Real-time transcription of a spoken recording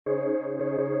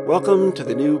Welcome to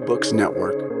the New Books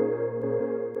Network.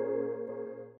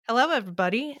 Hello,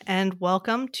 everybody, and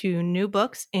welcome to New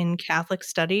Books in Catholic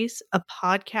Studies, a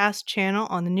podcast channel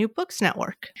on the New Books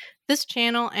Network. This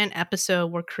channel and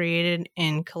episode were created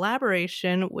in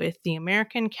collaboration with the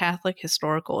American Catholic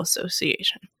Historical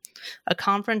Association, a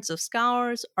conference of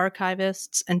scholars,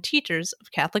 archivists, and teachers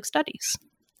of Catholic studies.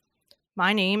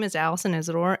 My name is Allison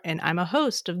Isidore, and I'm a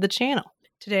host of the channel.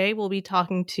 Today, we'll be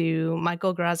talking to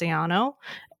Michael Graziano,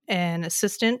 an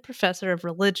assistant professor of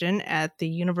religion at the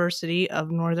University of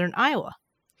Northern Iowa.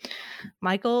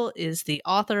 Michael is the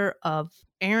author of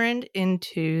Errand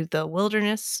into the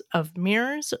Wilderness of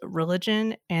Mirrors,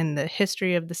 Religion, and the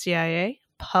History of the CIA,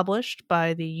 published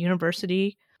by the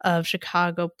University of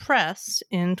Chicago Press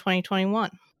in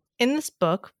 2021. In this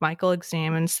book, Michael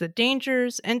examines the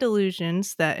dangers and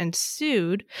delusions that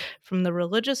ensued from the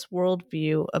religious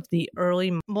worldview of the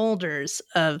early molders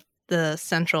of the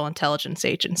Central Intelligence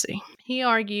Agency. He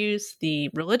argues the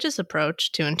religious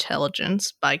approach to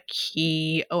intelligence by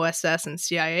key OSS and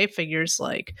CIA figures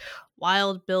like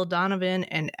Wild Bill Donovan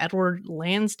and Edward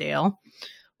Lansdale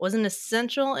was an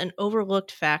essential and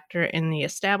overlooked factor in the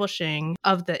establishing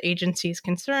of the agency's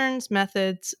concerns,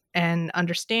 methods, and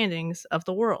understandings of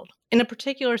the world. In a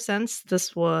particular sense,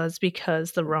 this was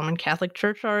because the Roman Catholic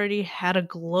Church already had a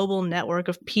global network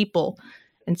of people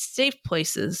and safe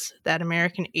places that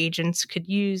American agents could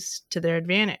use to their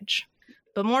advantage.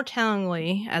 But more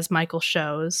tellingly, as Michael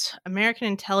shows, American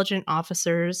intelligence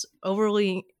officers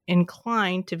overly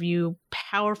inclined to view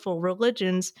powerful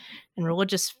religions and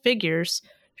religious figures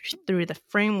through the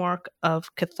framework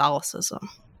of Catholicism.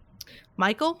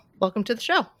 Michael, welcome to the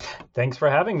show. Thanks for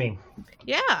having me.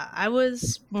 Yeah, I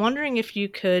was wondering if you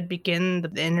could begin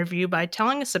the interview by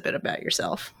telling us a bit about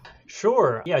yourself.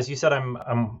 Sure. Yeah, as you said,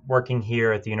 I'm working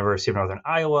here at the University of Northern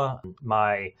Iowa.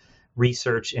 My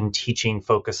research and teaching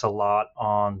focus a lot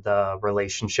on the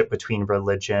relationship between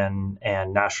religion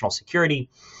and national security.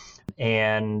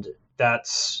 And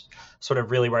that's sort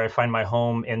of really where I find my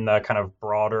home in the kind of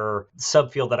broader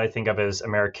subfield that I think of as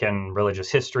American religious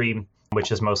history,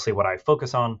 which is mostly what I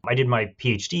focus on. I did my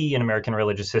PhD in American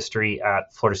religious history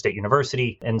at Florida State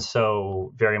University, and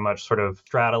so very much sort of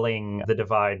straddling the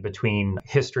divide between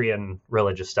history and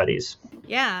religious studies.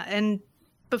 Yeah, and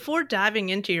before diving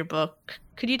into your book,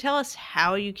 could you tell us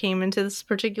how you came into this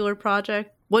particular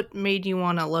project? What made you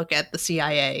want to look at the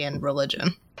CIA and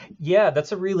religion? Yeah,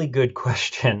 that's a really good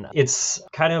question. It's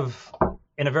kind of,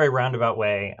 in a very roundabout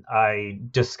way, I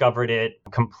discovered it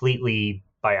completely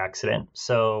by accident.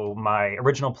 So my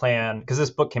original plan, because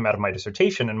this book came out of my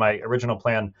dissertation, and my original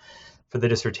plan for the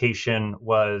dissertation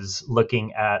was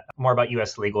looking at more about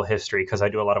U.S. legal history, because I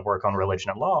do a lot of work on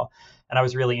religion and law. And I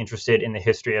was really interested in the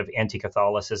history of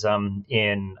anti-Catholicism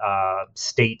in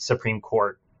state Supreme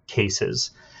Court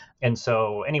cases. And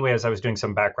so anyway, as I was doing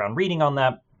some background reading on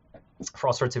that, for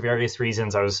all sorts of various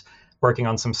reasons, I was working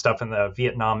on some stuff in the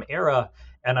Vietnam era,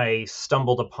 and I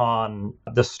stumbled upon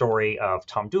the story of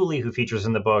Tom Dooley, who features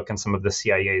in the book, and some of the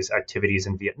CIA's activities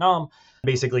in Vietnam.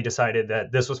 Basically decided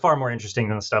that this was far more interesting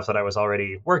than the stuff that I was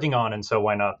already working on, and so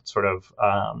why not sort of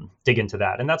dig into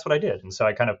that? And that's what I did. And so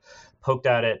I kind of poked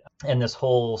at it, and this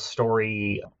whole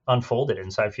story unfolded.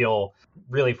 And so I feel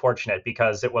really fortunate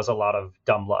because it was a lot of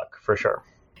dumb luck, for sure.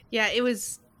 Yeah,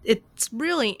 it's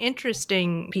really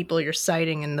interesting people you're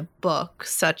citing in the book,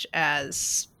 such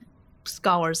as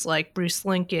scholars like Bruce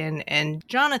Lincoln and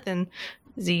Jonathan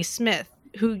Z. Smith,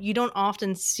 who you don't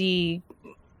often see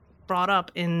brought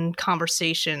up in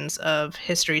conversations of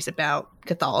histories about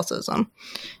Catholicism.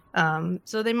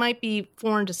 So they might be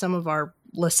foreign to some of our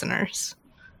listeners.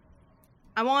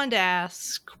 I wanted to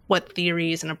ask, what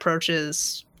theories and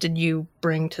approaches did you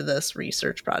bring to this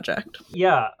research project?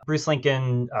 Yeah, Bruce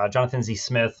Lincoln, Jonathan Z.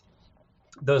 Smith,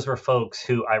 those were folks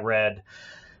who I read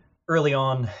early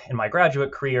on in my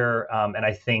graduate career, and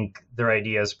I think their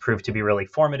ideas proved to be really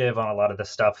formative on a lot of the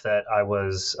stuff that I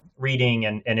was reading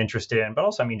and interested in, but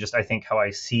also, I think how I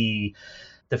see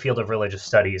the field of religious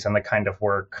studies and the kind of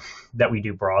work that we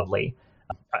do broadly.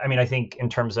 I think in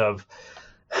terms of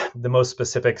the most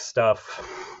specific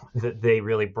stuff that they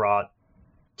really brought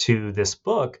to this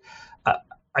book,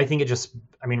 I think it just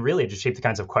shaped the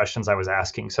kinds of questions I was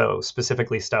asking. So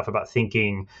specifically stuff about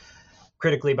thinking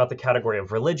critically about the category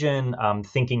of religion,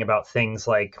 thinking about things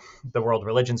like the world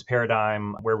religions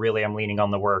paradigm, where really I'm leaning on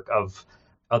the work of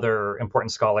other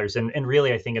important scholars. And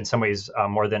really, I think in some ways,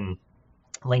 more than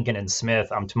Lincoln and Smith,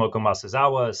 Tomoko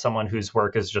Masuzawa is someone whose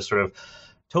work has just sort of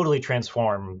totally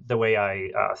transformed the way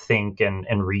I think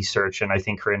and research. And I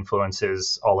think her influence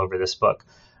is all over this book.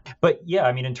 But yeah,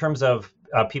 in terms of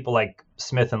people like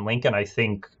Smith and Lincoln, I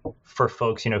think for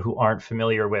folks, who aren't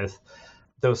familiar with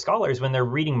those scholars, when they're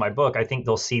reading my book, I think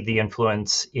they'll see the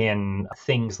influence in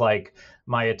things like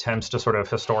my attempts to sort of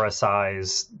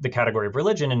historicize the category of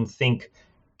religion and think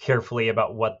carefully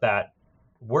about what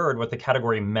the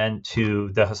category meant to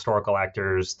the historical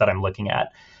actors that I'm looking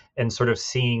at, and sort of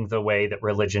seeing the way that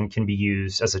religion can be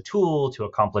used as a tool to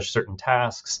accomplish certain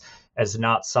tasks, as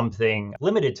not something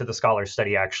limited to the scholar's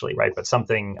study, actually, right? But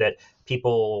something that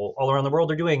people all around the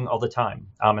world are doing all the time.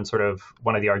 And sort of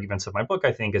one of the arguments of my book,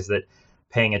 I think, is that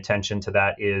paying attention to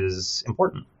that is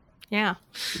important. Yeah.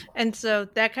 And so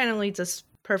that kind of leads us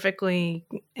perfectly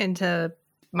into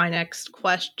my next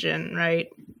question, right?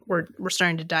 We're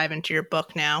starting to dive into your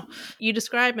book now. You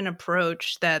describe an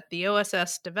approach that the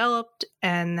OSS developed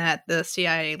and that the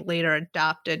CIA later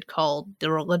adopted called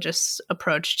the religious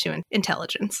approach to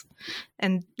intelligence.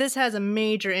 And this has a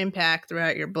major impact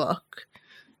throughout your book.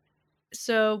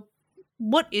 So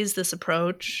what is this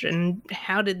approach and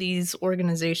how did these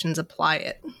organizations apply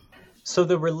it? So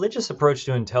the religious approach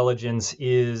to intelligence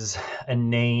is a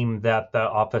name that the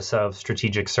Office of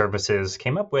Strategic Services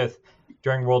came up with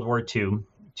during World War II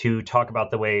to talk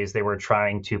about the ways they were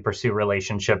trying to pursue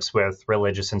relationships with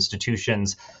religious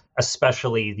institutions,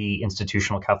 especially the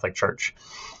institutional Catholic Church.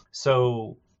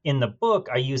 So in the book,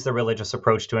 I use the religious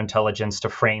approach to intelligence to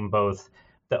frame both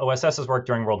the OSS's work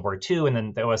during World War II and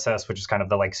then the OSS, which is kind of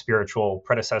the spiritual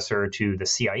predecessor to the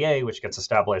CIA, which gets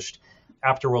established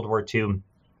after World War II.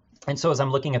 And so as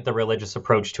I'm looking at the religious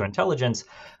approach to intelligence,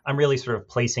 I'm really sort of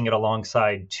placing it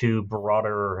alongside two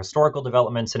broader historical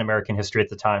developments in American history at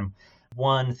the time.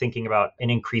 One, thinking about an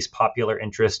increased popular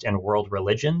interest in world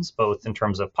religions, both in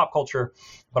terms of pop culture,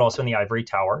 but also in the ivory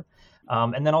tower.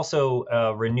 And then also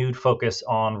a renewed focus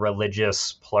on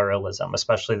religious pluralism,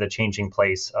 especially the changing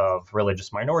place of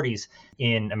religious minorities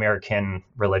in American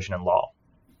religion and law.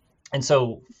 And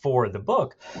so for the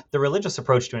book, the religious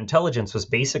approach to intelligence was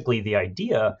basically the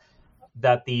idea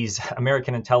that these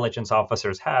American intelligence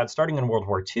officers had starting in World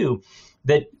War II,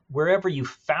 that wherever you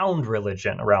found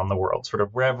religion around the world, sort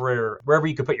of wherever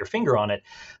you could put your finger on it,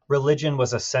 religion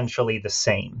was essentially the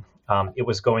same. It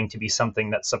was going to be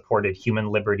something that supported human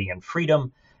liberty and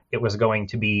freedom. It was going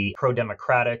to be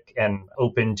pro-democratic and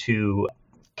open to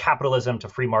capitalism, to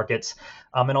free markets,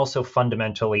 and also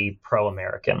fundamentally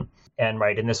pro-American.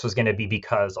 And this was going to be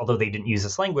because, although they didn't use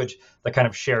this language, the kind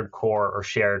of shared core or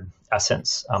shared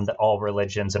essence that all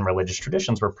religions and religious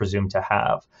traditions were presumed to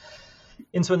have.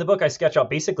 And so in the book, I sketch out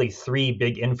basically three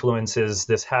big influences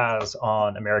this has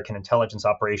on American intelligence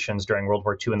operations during World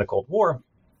War II and the Cold War.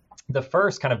 The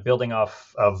first, kind of building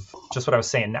off of just what I was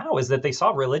saying now, is that they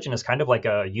saw religion as kind of like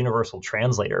a universal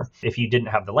translator. If you didn't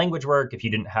have the language work, if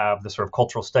you didn't have the sort of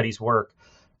cultural studies work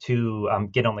to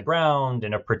get on the ground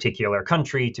in a particular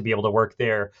country, to be able to work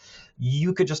there,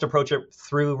 you could just approach it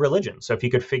through religion. So if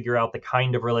you could figure out the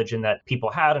kind of religion that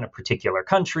people had in a particular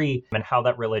country and how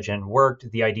that religion worked,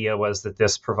 the idea was that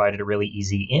this provided a really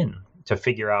easy in to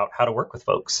figure out how to work with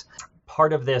folks.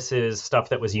 Part of this is stuff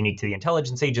that was unique to the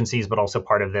intelligence agencies, but also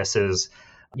part of this is,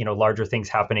 larger things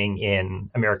happening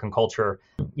in American culture.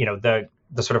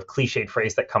 The sort of cliched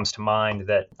phrase that comes to mind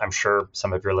that I'm sure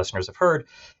some of your listeners have heard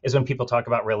is when people talk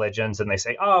about religions and they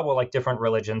say, different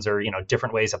religions are,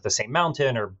 different ways up the same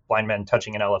mountain, or blind men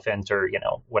touching an elephant, or,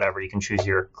 whatever. You can choose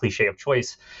your cliche of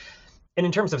choice. And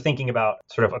in terms of thinking about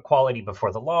sort of equality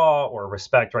before the law or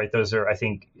respect, right, those are, I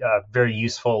think, very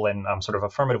useful and sort of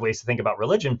affirmative ways to think about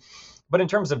religion. But in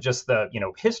terms of just the,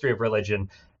 history of religion,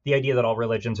 the idea that all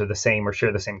religions are the same or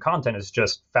share the same content is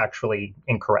just factually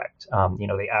incorrect.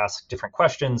 They ask different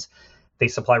questions, they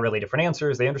supply really different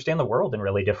answers, they understand the world in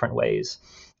really different ways.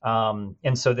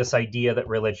 And so this idea that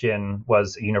religion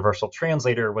was a universal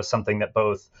translator was something that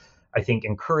both, I think,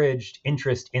 encouraged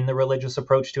interest in the religious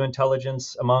approach to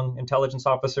intelligence among intelligence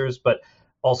officers, but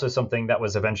also something that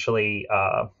was eventually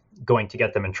going to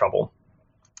get them in trouble.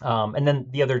 And then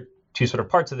the other two sort of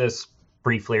parts of this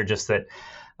briefly are just that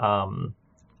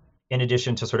in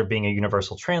addition to sort of being a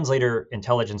universal translator,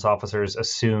 intelligence officers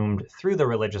assumed through the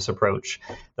religious approach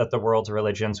that the world's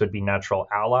religions would be natural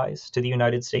allies to the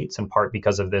United States, in part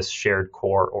because of this shared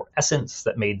core or essence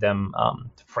that made them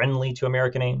friendly to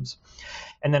American aims.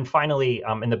 And then finally,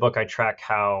 in the book, I track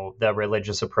how the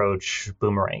religious approach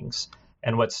boomerangs,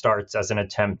 and what starts as an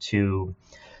attempt to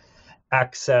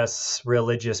access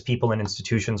religious people and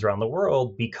institutions around the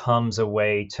world becomes a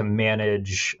way to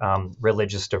manage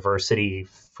religious diversity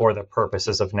for the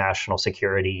purposes of national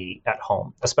security at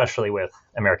home, especially with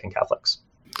American Catholics.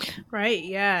 Right,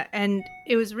 yeah. And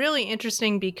it was really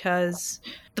interesting because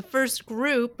the first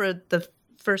group, or the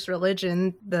first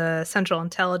religion, the Central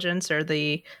Intelligence or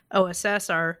the OSS,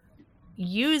 are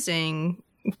using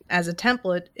as a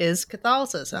template is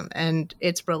Catholicism and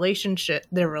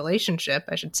their relationship,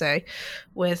 I should say,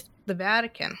 with the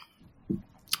Vatican.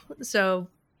 So,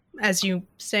 as you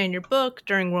say in your book,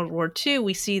 during World War II,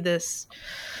 we see this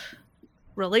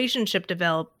relationship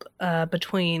develop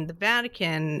between the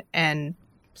Vatican and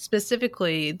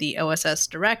specifically the OSS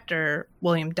director,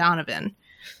 William Donovan.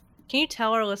 Can you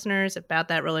tell our listeners about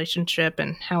that relationship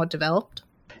and how it developed?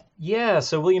 Yeah,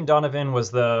 so William Donovan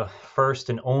was the first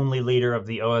and only leader of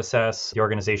the OSS. The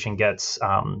organization gets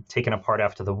taken apart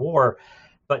after the war.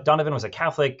 But Donovan was a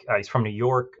Catholic. He's from New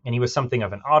York, and he was something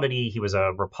of an oddity. He was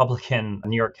a Republican, a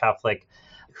New York Catholic,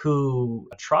 who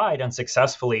tried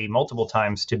unsuccessfully multiple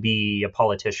times to be a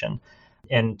politician.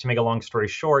 And to make a long story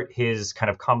short, his kind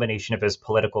of combination of his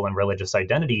political and religious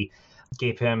identity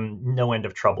gave him no end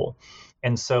of trouble.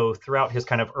 And so throughout his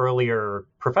kind of earlier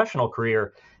professional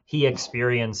career, he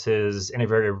experiences in a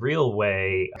very real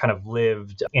way kind of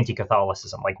lived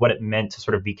anti-Catholicism, like what it meant to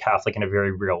sort of be Catholic in a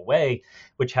very real way,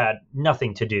 which had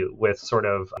nothing to do with sort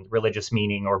of religious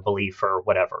meaning or belief or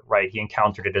whatever, right? He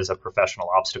encountered it as a professional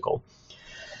obstacle.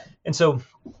 And so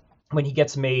when he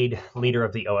gets made leader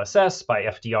of the OSS by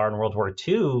FDR in World War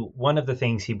II, one of the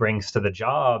things he brings to the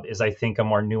job is, I think, a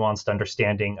more nuanced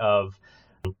understanding of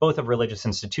both of religious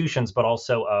institutions, but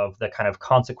also of the kind of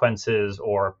consequences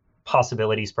or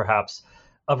possibilities, perhaps,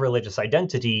 of religious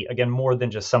identity, again, more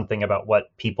than just something about what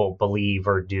people believe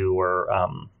or do or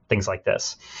things like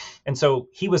this. And so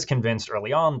he was convinced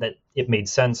early on that it made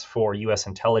sense for U.S.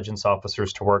 intelligence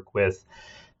officers to work with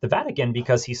the Vatican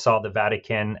because he saw the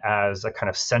Vatican as a kind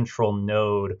of central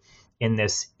node in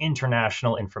this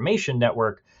international information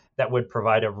network that would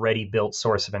provide a ready-built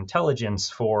source of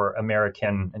intelligence for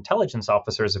American intelligence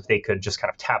officers if they could just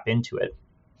kind of tap into it.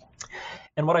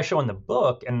 And what I show in the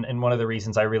book, and one of the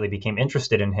reasons I really became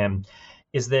interested in him,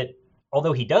 is that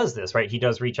although he does this, right, he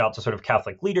does reach out to sort of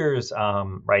Catholic leaders,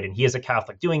 right, and he is a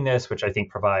Catholic doing this, which I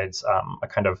think provides a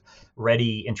kind of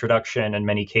ready introduction in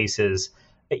many cases.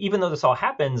 Even though this all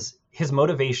happens, his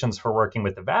motivations for working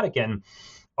with the Vatican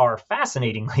are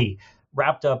fascinatingly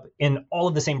wrapped up in all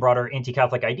of the same broader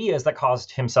anti-Catholic ideas that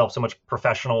caused himself so many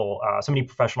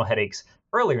professional headaches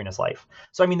earlier in his life.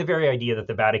 So, I mean, the very idea that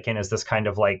the Vatican is this kind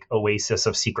of like oasis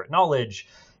of secret knowledge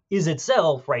is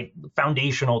itself, right,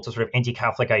 foundational to sort of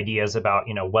anti-Catholic ideas about,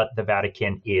 what the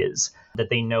Vatican is, that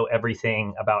they know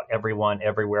everything about everyone,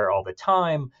 everywhere, all the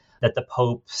time, that the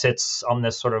Pope sits on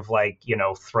this sort of like,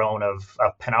 throne of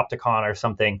panopticon or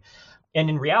something. And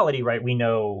in reality, right, we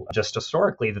know just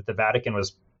historically that the Vatican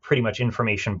was pretty much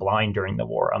information blind during the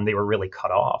war. They were really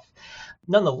cut off.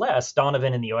 Nonetheless,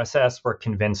 Donovan and the OSS were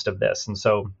convinced of this. And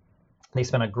so they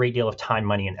spent a great deal of time,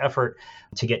 money, and effort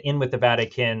to get in with the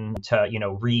Vatican, to,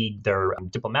 read their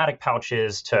diplomatic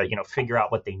pouches, to, figure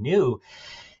out what they knew.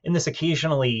 And this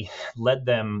occasionally led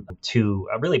them to,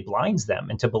 really blinds them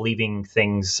into believing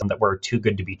things that were too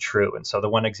good to be true. And so the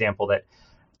one example that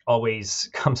always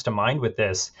comes to mind with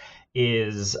this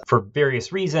is, for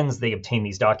various reasons, they obtained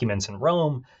these documents in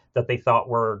Rome that they thought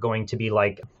were going to be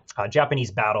like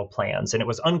Japanese battle plans. And it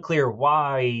was unclear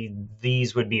why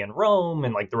these would be in Rome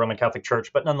and like the Roman Catholic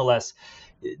Church. But nonetheless,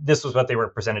 this was what they were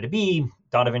presented to be.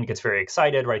 Donovan gets very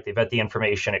excited, right? They vet the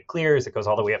information, it clears, it goes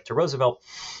all the way up to Roosevelt,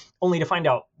 only to find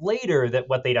out later that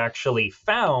what they'd actually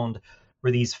found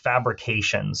were these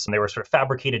fabrications. And they were sort of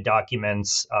fabricated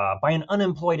documents by an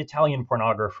unemployed Italian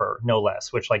pornographer, no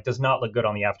less, which like does not look good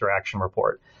on the after action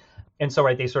report. And so,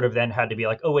 right, they sort of then had to be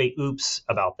like, oh, wait, oops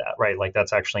about that, right? Like,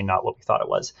 that's actually not what we thought it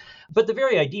was. But the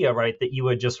very idea, right, that you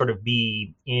would just sort of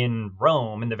be in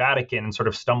Rome, in the Vatican, and sort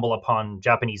of stumble upon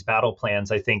Japanese battle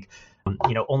plans, I think,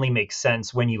 only makes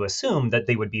sense when you assume that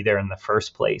they would be there in the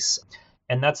first place.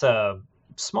 And that's a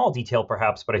small detail,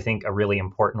 perhaps, but I think a really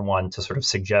important one to sort of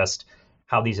suggest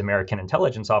how these American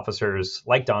intelligence officers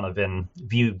like Donovan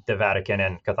viewed the Vatican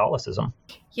and Catholicism.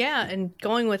 Yeah, and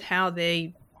going with how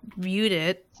they viewed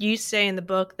it, you say in the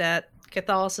book that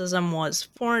Catholicism was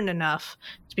foreign enough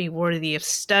to be worthy of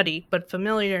study, but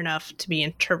familiar enough to be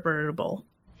interpretable.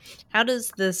 How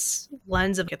does this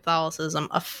lens of Catholicism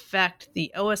affect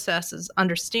the OSS's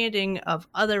understanding of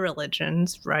other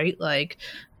religions, right? Like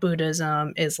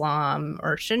Buddhism, Islam,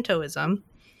 or Shintoism?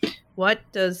 What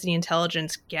does the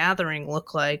intelligence gathering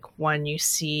look like when you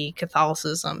see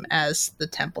Catholicism as the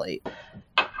template?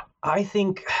 I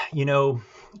think,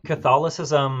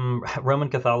 Catholicism, Roman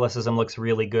Catholicism looks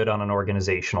really good on an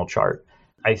organizational chart.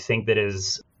 I think that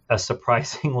is a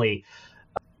surprisingly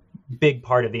big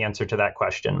part of the answer to that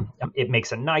question. It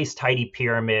makes a nice, tidy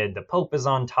pyramid. The Pope is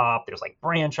on top. There's like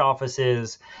branch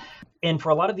offices. And for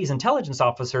a lot of these intelligence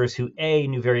officers who, A,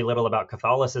 knew very little about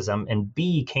Catholicism, and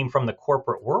B, came from the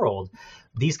corporate world,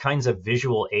 these kinds of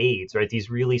visual aids, right, these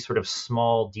really sort of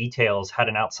small details had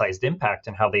an outsized impact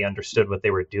in how they understood what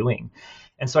they were doing.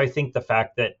 And so I think the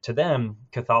fact that to them,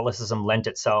 Catholicism lent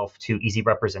itself to easy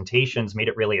representations made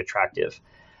it really attractive.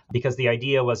 Because the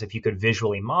idea was if you could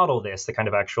visually model this, the kind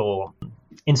of actual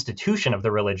institution of the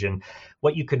religion,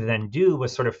 what you could then do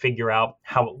was sort of figure out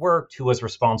how it worked, who was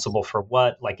responsible for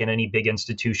what, like in any big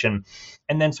institution,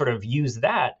 and then sort of use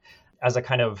that as a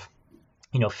kind of,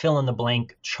 fill in the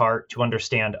blank chart to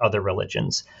understand other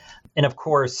religions. And of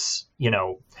course,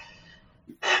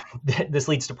 this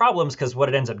leads to problems because what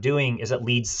it ends up doing is it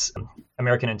leads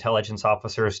American intelligence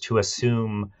officers to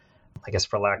assume, I guess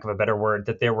for lack of a better word,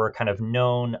 that there were kind of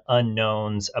known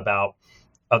unknowns about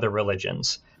other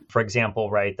religions. For example,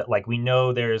 right, that like we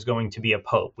know there's going to be a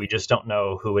pope, we just don't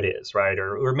know who it is, right?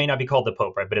 Or it may not be called the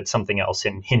pope, right? But it's something else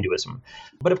in Hinduism.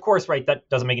 But of course, right, that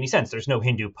doesn't make any sense. There's no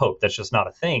Hindu pope. That's just not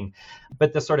a thing.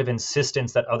 But the sort of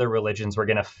insistence that other religions were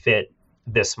going to fit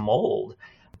this mold,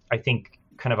 I think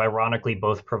kind of ironically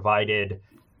both provided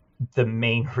the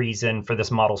main reason for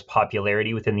this model's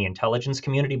popularity within the intelligence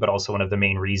community, but also one of the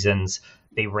main reasons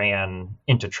they ran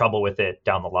into trouble with it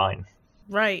down the line.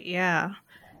 Right, yeah.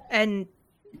 And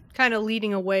kind of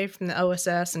leading away from the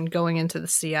OSS and going into the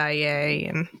CIA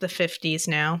in the 50s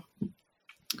now.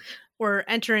 We're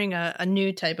entering a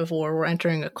new type of war. We're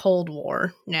entering a Cold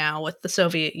War now with the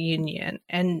Soviet Union.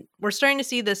 And we're starting to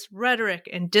see this rhetoric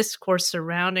and discourse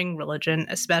surrounding religion,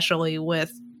 especially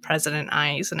with President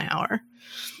Eisenhower.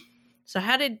 So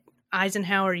how did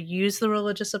Eisenhower use the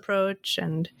religious approach,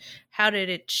 and how did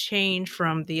it change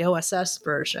from the OSS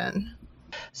version?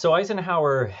 So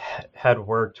Eisenhower had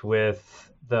worked with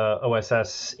the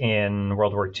OSS in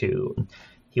World War II.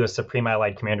 He was Supreme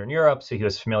Allied Commander in Europe, so he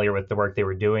was familiar with the work they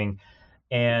were doing.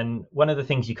 And one of the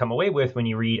things you come away with when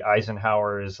you read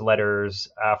Eisenhower's letters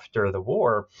after the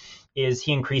war is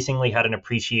he increasingly had an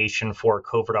appreciation for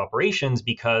covert operations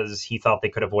because he thought they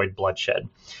could avoid bloodshed.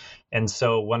 And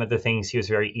so one of the things he was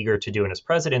very eager to do in his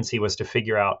presidency was to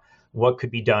figure out what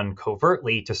could be done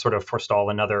covertly to sort of forestall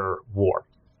another war.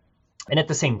 And at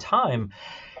the same time,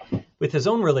 with his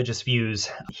own religious views,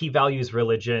 he values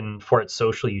religion for its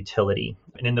social utility.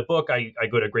 And in the book, I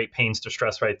go to great pains to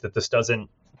stress, right, that this doesn't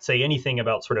say anything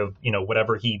about sort of,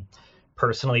 whatever he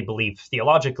personally believes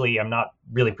theologically. I'm not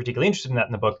really particularly interested in that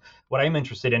in the book. What I'm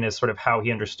interested in is sort of how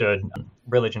he understood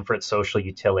religion for its social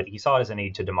utility. He saw it as an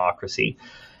aid to democracy.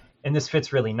 And this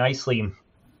fits really nicely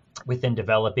within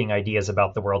developing ideas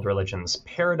about the world religions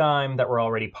paradigm that were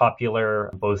already popular,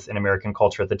 both in American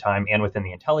culture at the time and within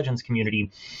the intelligence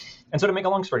community. And so to make a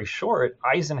long story short,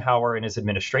 Eisenhower and his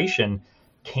administration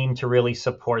came to really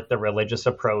support the religious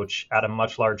approach at a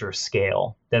much larger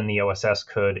scale than the OSS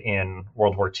could in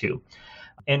World War II,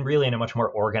 and really in a much more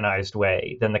organized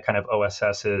way than the kind of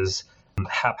OSS's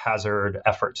haphazard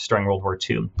efforts during World War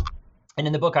II. And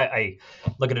in the book, I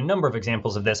look at a number of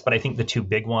examples of this, but I think the two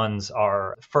big ones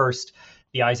are, first,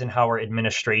 the Eisenhower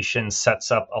administration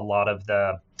sets up a lot of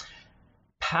the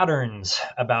patterns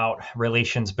about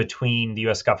relations between the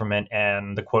US government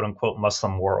and the quote unquote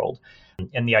Muslim world.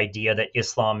 And the idea that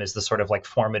Islam is the sort of like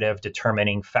formative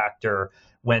determining factor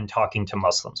when talking to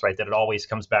Muslims, right? That it always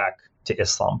comes back to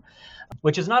Islam,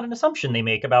 which is not an assumption they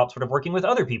make about sort of working with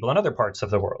other people in other parts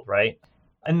of the world, right?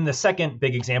 And the second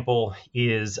big example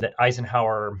is that the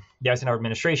Eisenhower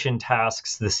administration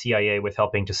tasks the CIA with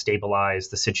helping to stabilize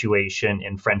the situation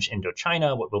in French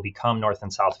Indochina, what will become North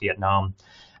and South Vietnam,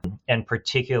 and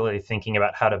particularly thinking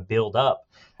about how to build up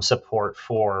support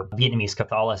for Vietnamese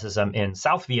Catholicism in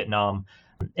South Vietnam.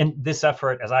 And this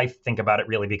effort, as I think about it,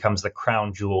 really becomes the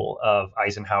crown jewel of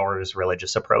Eisenhower's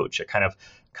religious approach. It kind of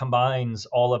combines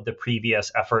all of the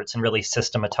previous efforts and really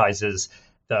systematizes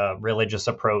the religious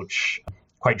approach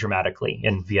quite dramatically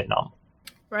in Vietnam.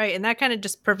 Right. And that kind of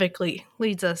just perfectly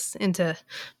leads us into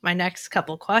my next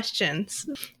couple questions.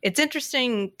 It's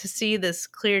interesting to see this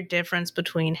clear difference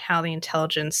between how the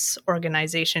intelligence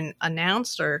organization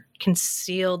announced or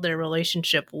concealed their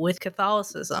relationship with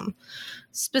Catholicism,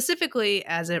 specifically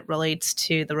as it relates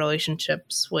to the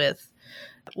relationships with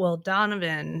Will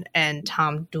Donovan and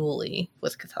Tom Dooley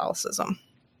with Catholicism.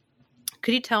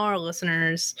 Could you tell our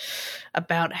listeners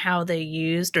about how they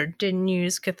used or didn't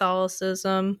use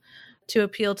Catholicism to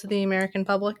appeal to the American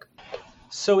public?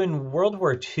 So in World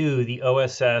War II, the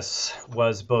OSS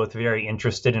was both very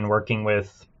interested in working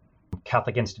with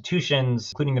Catholic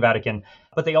institutions, including the Vatican,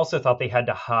 but they also thought they had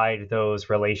to hide those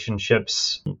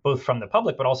relationships both from the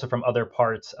public, but also from other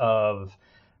parts of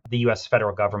the US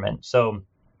federal government. So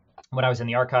when I was in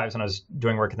the archives, when I was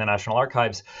doing work in the National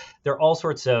Archives, there are all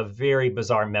sorts of very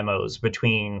bizarre memos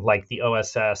between like the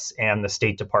OSS and the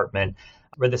State Department,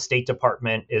 where the State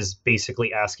Department is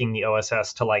basically asking the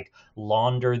OSS to like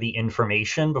launder the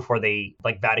information before they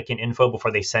like Vatican info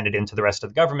before they send it into the rest of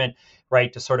the government,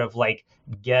 right? To sort of like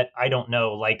get, I don't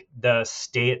know, like the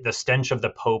stench of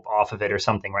the Pope off of it or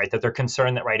something, right? That they're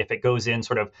concerned that, right, if it goes in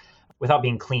sort of without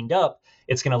being cleaned up,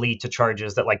 it's going to lead to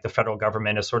charges that like the federal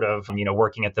government is sort of,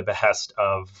 working at the behest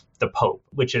of the Pope,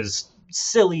 which is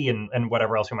silly and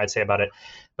whatever else we might say about it.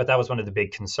 But that was one of the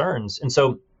big concerns. And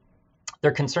so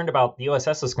they're concerned about, the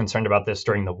OSS is concerned about this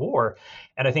during the war.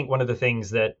 And I think one of the things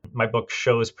that my book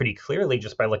shows pretty clearly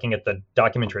just by looking at the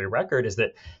documentary record is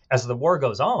that as the war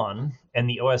goes on and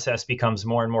the OSS becomes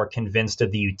more and more convinced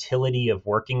of the utility of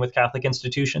working with Catholic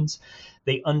institutions,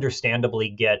 they understandably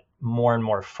get more and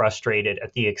more frustrated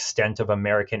at the extent of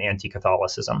American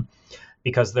anti-Catholicism,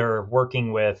 because they're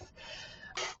working with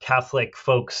Catholic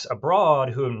folks abroad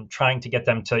who are trying to get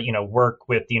them to, work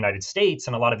with the United States.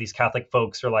 And a lot of these Catholic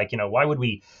folks are like, why would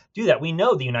we do that? We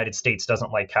know the United States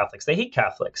doesn't like Catholics. They hate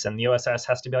Catholics. And the OSS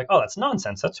has to be like, oh, that's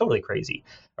nonsense. That's totally crazy.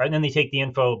 Right. And then they take the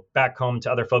info back home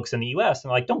to other folks in the US and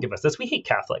they're like, don't give us this. We hate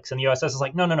Catholics. And the OSS is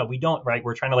like, no, we don't. Right.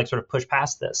 We're trying to like sort of push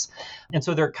past this. And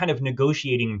so they're kind of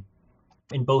negotiating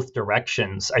in both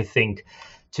directions, I think,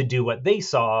 to do what they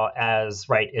saw as,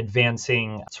 right,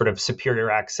 advancing sort of superior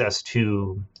access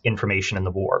to information in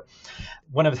the war.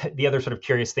 One of the other sort of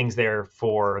curious things there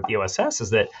for the OSS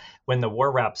is that when the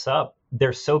war wraps up,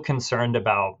 they're so concerned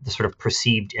about the sort of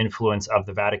perceived influence of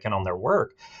the Vatican on their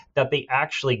work that they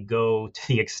actually go to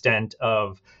the extent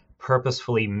of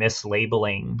purposefully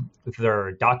mislabeling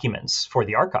their documents for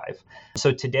the archive.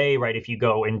 So today, right, if you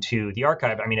go into the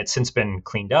archive, I mean, it's since been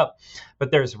cleaned up, but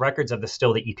there's records of this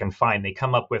still that you can find. They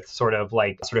come up with sort of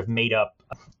made up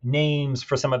names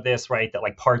for some of this, right, that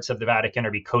like parts of the Vatican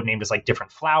are be codenamed as like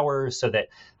different flowers so that,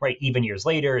 right, even years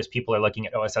later, as people are looking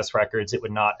at OSS records, it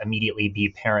would not immediately be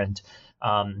apparent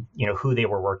who they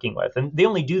were working with. And they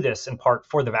only do this in part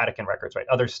for the Vatican records, right?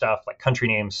 Other stuff like country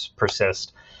names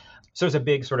persist. So there's a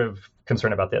big sort of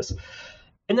concern about this.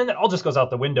 And then that all just goes out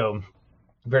the window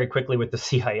very quickly with the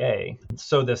CIA.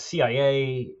 So the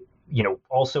CIA,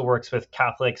 also works with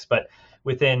Catholics, but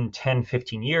within 10,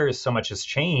 15 years, so much has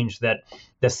changed that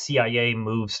the CIA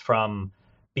moves from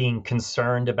being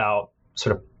concerned about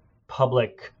sort of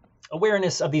public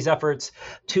awareness of these efforts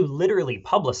to literally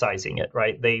publicizing it,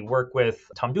 right? They work with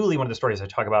Tom Dooley, one of the stories I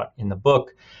talk about in the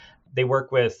book. They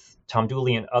work with Tom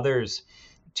Dooley and others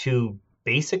to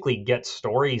basically get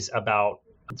stories about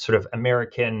sort of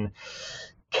American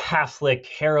Catholic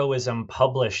heroism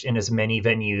published in as many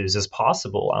venues as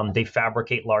possible. They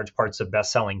fabricate large parts of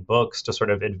best-selling books to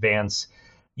sort of advance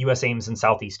U.S. aims in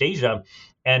Southeast Asia.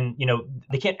 And,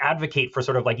 they can't advocate for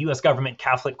sort of like U.S. government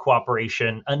Catholic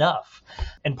cooperation enough.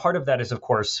 And part of that is, of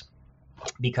course,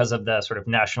 because of the sort of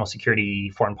national security,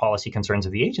 foreign policy concerns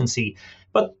of the agency.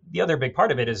 But the other big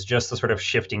part of it is just the sort of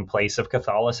shifting place of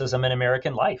Catholicism in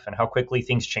American life and how quickly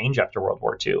things change after World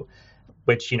War II,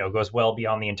 which, goes well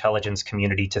beyond the intelligence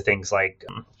community to things like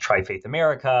Tri-Faith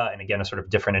America, and again, a sort of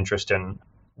different interest in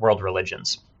world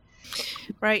religions.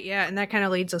 Right, yeah, and that kind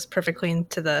of leads us perfectly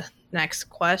into the next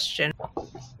question.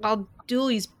 While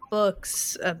Dooley's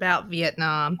books about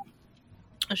Vietnam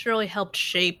really helped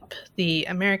shape the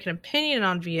American opinion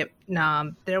on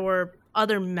Vietnam, there were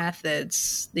other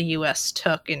methods the U.S.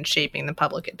 took in shaping the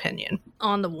public opinion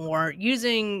on the war,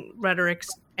 using rhetoric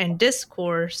and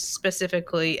discourse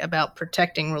specifically about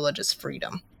protecting religious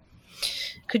freedom.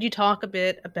 Could you talk a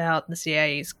bit about the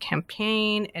CIA's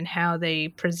campaign and how they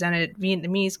presented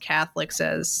Vietnamese Catholics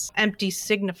as empty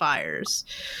signifiers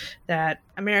that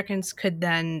Americans could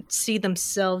then see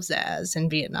themselves as in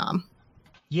Vietnam?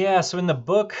 Yeah, so in the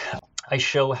book, I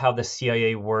show how the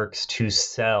CIA works to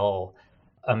sell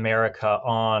America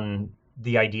on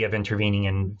the idea of intervening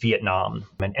in Vietnam.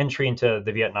 An entry into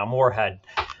the Vietnam War had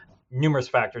numerous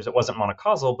factors. It wasn't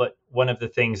monocausal, but one of the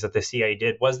things that the CIA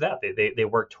did was that they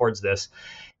worked towards this.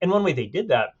 And one way they did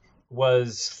that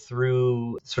was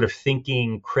through sort of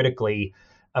thinking critically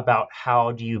about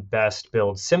how do you best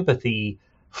build sympathy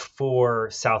for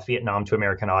South Vietnam to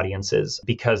American audiences,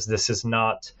 because this is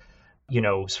not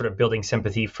sort of building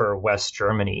sympathy for West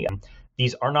Germany.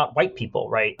 These are not white people,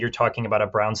 right? You're talking about a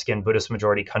brown-skinned Buddhist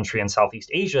majority country in Southeast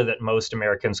Asia that most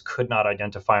Americans could not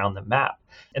identify on the map.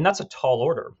 And that's a tall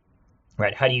order,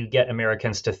 right? How do you get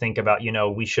Americans to think about,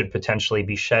 we should potentially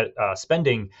be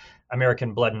spending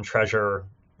American blood and treasure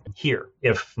here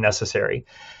if necessary?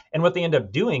 And what they end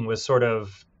up doing was sort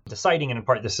of deciding, and in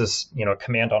part this is, a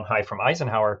command on high from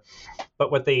Eisenhower,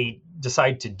 but what they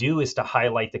decide to do is to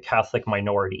highlight the Catholic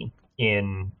minority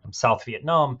in South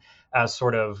Vietnam as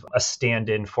sort of a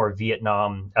stand-in for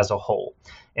Vietnam as a whole,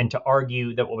 and to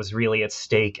argue that what was really at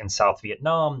stake in South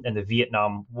Vietnam and the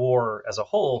Vietnam War as a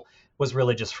whole was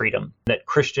religious freedom, that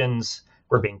Christians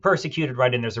were being persecuted,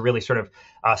 right? And there's a really sort of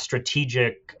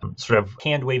strategic sort of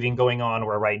hand waving going on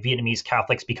where, right, Vietnamese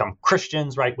Catholics become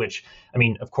Christians, right? Which, I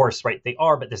mean, of course, right, they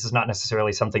are, but this is not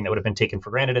necessarily something that would have been taken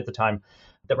for granted at the time.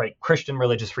 That, right, Christian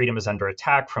religious freedom is under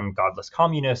attack from godless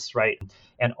communists, right?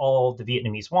 And all the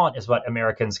Vietnamese want is what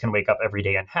Americans can wake up every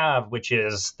day and have, which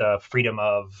is the freedom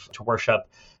to worship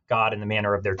God in the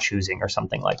manner of their choosing or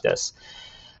something like this.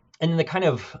 And the kind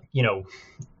of,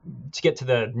 to get to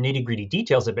the nitty-gritty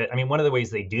details a bit, I mean, one of the ways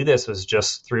they do this was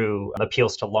just through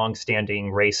appeals to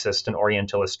longstanding racist and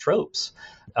Orientalist tropes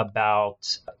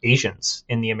about Asians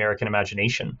in the American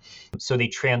imagination. So they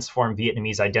transform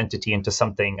Vietnamese identity into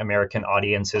something American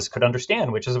audiences could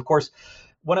understand, which is, of course,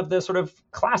 one of the sort of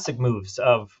classic moves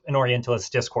of an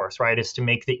Orientalist discourse, right, is to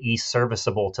make the East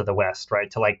serviceable to the West,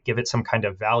 right, to like give it some kind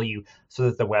of value so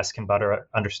that the West can better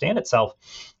understand itself.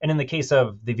 And in the case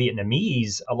of the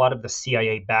Vietnamese, a lot of the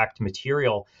CIA-backed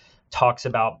material talks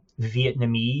about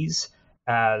Vietnamese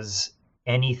as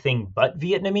anything but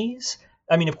Vietnamese.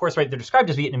 I mean, of course, right, they're described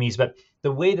as Vietnamese, but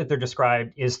the way that they're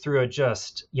described is through a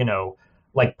just,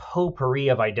 like potpourri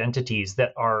of identities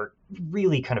that are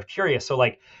really kind of curious. So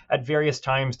like at various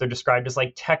times they're described as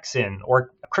like Texan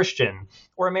or Christian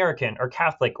or American or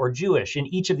Catholic or Jewish.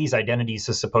 And each of these identities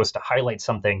is supposed to highlight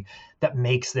something that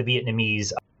makes the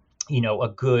Vietnamese, a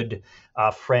good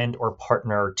friend or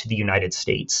partner to the United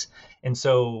States. And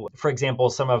so, for example,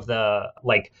 some of the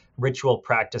like ritual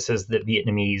practices that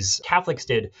Vietnamese Catholics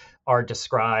did are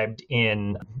described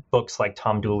in books like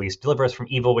Tom Dooley's Deliver Us from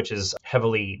Evil, which is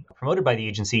heavily promoted by the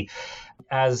agency,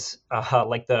 as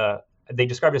they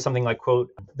described it as something like, quote,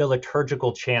 the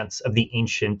liturgical chants of the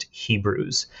ancient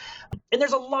Hebrews. And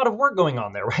there's a lot of work going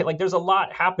on there, right? Like there's a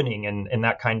lot happening in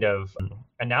that kind of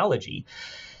analogy.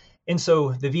 And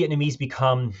so the Vietnamese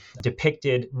become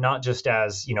depicted not just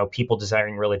as, people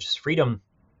desiring religious freedom,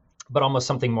 but almost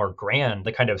something more grand,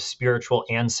 the kind of spiritual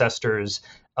ancestors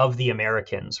of the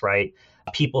Americans, right?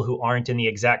 People who aren't in the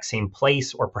exact same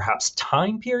place or perhaps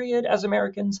time period as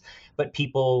Americans, but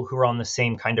people who are on the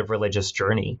same kind of religious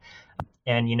journey.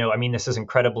 And, this is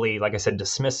incredibly, like I said,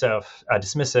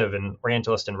 dismissive and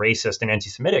Orientalist and racist and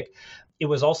anti-Semitic. It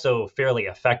was also fairly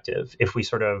effective if we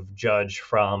sort of judge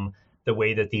from the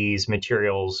way that these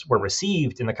materials were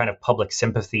received and the kind of public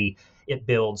sympathy it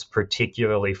builds,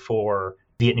 particularly for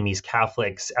Vietnamese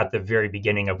Catholics at the very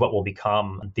beginning of what will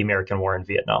become the American War in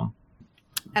Vietnam.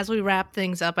 As we wrap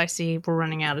things up, I see we're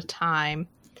running out of time.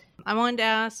 I wanted to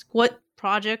ask what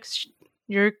projects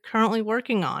you're currently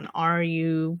working on. Are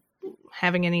you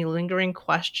having any lingering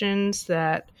questions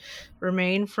that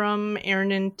remain from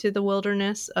Aaron into the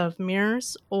Wilderness of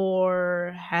Mirrors,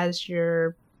 or has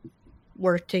your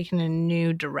work taken a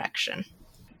new direction?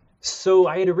 So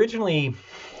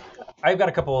I've got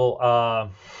a couple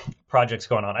projects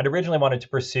going on. I'd originally wanted to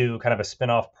pursue kind of a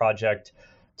spin-off project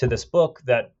to this book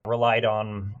that relied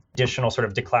on additional sort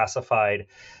of declassified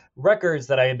records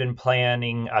that I had been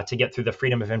planning to get through the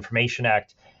Freedom of Information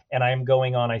Act. And I'm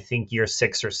going on, I think, year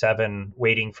 6 or 7,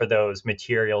 waiting for those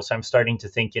materials. So I'm starting to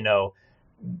think,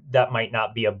 that might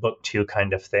not be a book 2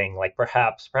 kind of thing. Like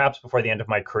perhaps before the end of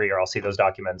my career, I'll see those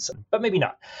documents, but maybe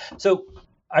not. So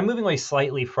I'm moving away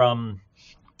slightly from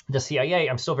the CIA.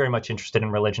 I'm still very much interested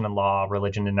in religion and law,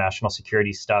 religion and national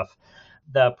security stuff.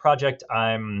 The project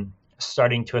I'm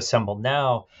starting to assemble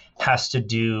now has to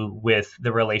do with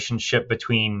the relationship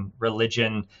between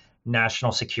religion,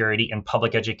 national security, and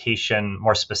public education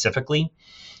more specifically.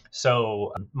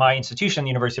 So my institution, the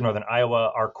University of Northern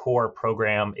Iowa, our core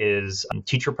program is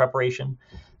teacher preparation.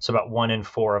 So about 1 in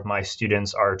 4 of my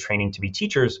students are training to be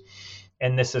teachers.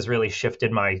 And this has really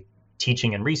shifted my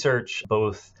teaching and research,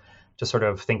 both to sort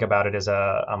of think about it as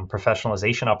a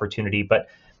professionalization opportunity, but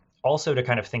also to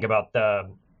kind of think about the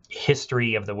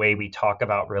history of the way we talk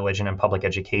about religion and public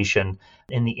education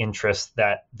in the interests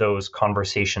that those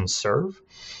conversations serve.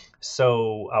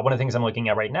 So one of the things I'm looking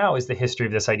at right now is the history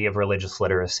of this idea of religious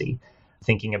literacy,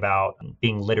 thinking about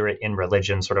being literate in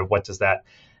religion, sort of what does that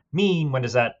mean? When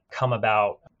does that come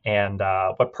about? And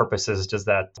what ends does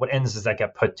that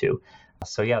get put to?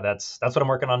 So yeah, that's what I'm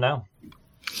working on now.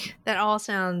 That all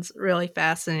sounds really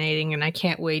fascinating, and I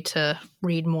can't wait to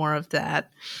read more of that.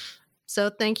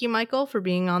 So thank you, Michael, for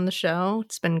being on the show.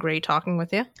 It's been great talking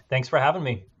with you. Thanks for having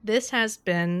me. This has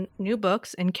been New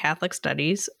Books in Catholic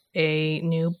Studies, a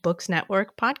New Books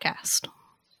Network podcast.